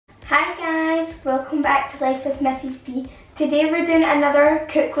welcome back to Life with Mrs. B. Today we're doing another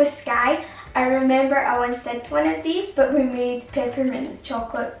Cook with Sky. I remember I once did one of these, but we made peppermint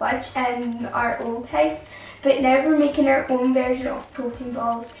chocolate fudge in our old house. But now we're making our own version of protein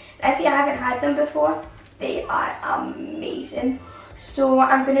balls. If you haven't had them before, they are amazing. So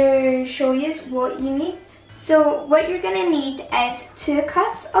I'm going to show you what you need. So what you're going to need is 2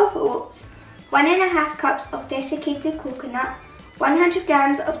 cups of oats, 1.5 cups of desiccated coconut, 100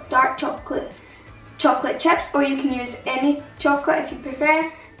 grams of dark chocolate chips, or you can use any chocolate if you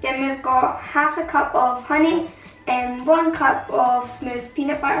prefer. Then we've got half a cup of honey and 1 cup of smooth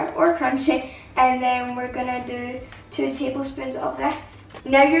peanut butter or crunchy, and then we're gonna do 2 tablespoons of this.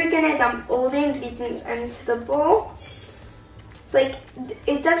 Now you're gonna dump all the ingredients into the bowl. It's like,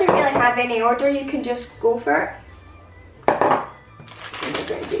 it doesn't really have any order, you can just go for it. And we're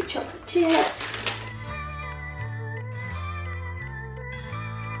gonna do chocolate chips.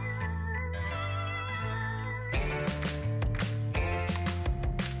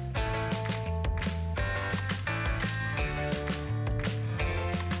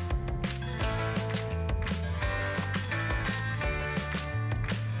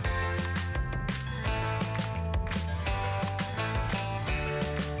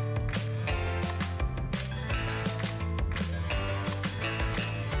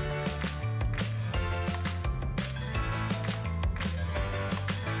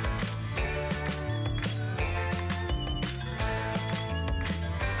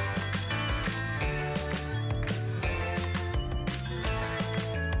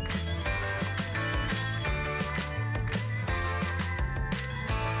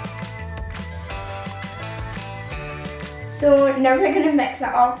 So now we're going to mix it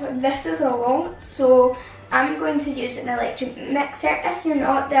up. This is a lot, so I'm going to use an electric mixer. If you're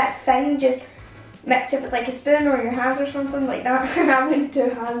not, that's fine, just mix it with like a spoon or your hands or something like that. I'm having 2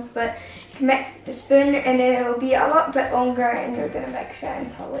 hands, but you can mix it with the spoon and then it'll be a lot bit longer, and you're going to mix it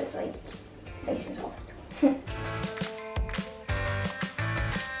until it's like nice and soft.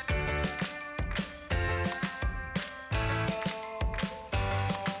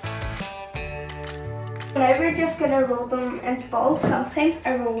 Now we're just going to roll them into balls. Sometimes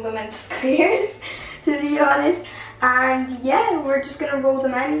I roll them into squares, to be honest. And yeah, we're just going to roll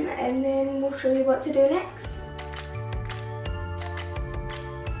them in and then we'll show you what to do next.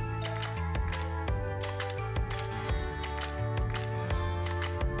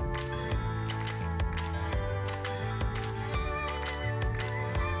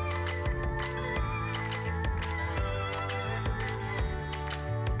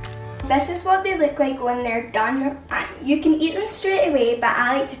 This is what they look like when they're done. You can eat them straight away, but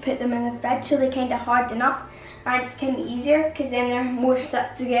I like to put them in the fridge so they kind of harden up, and it's kind of easier because then they're more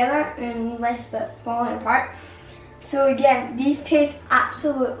stuck together and less bit falling apart. So again, these taste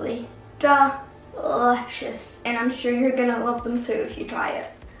absolutely delicious, and I'm sure you're gonna love them too if you try it.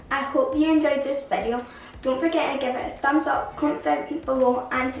 I hope you enjoyed this video. Don't forget to give it a thumbs up, comment down below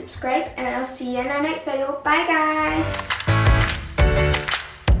and subscribe, and I'll see you in our next video. Bye guys!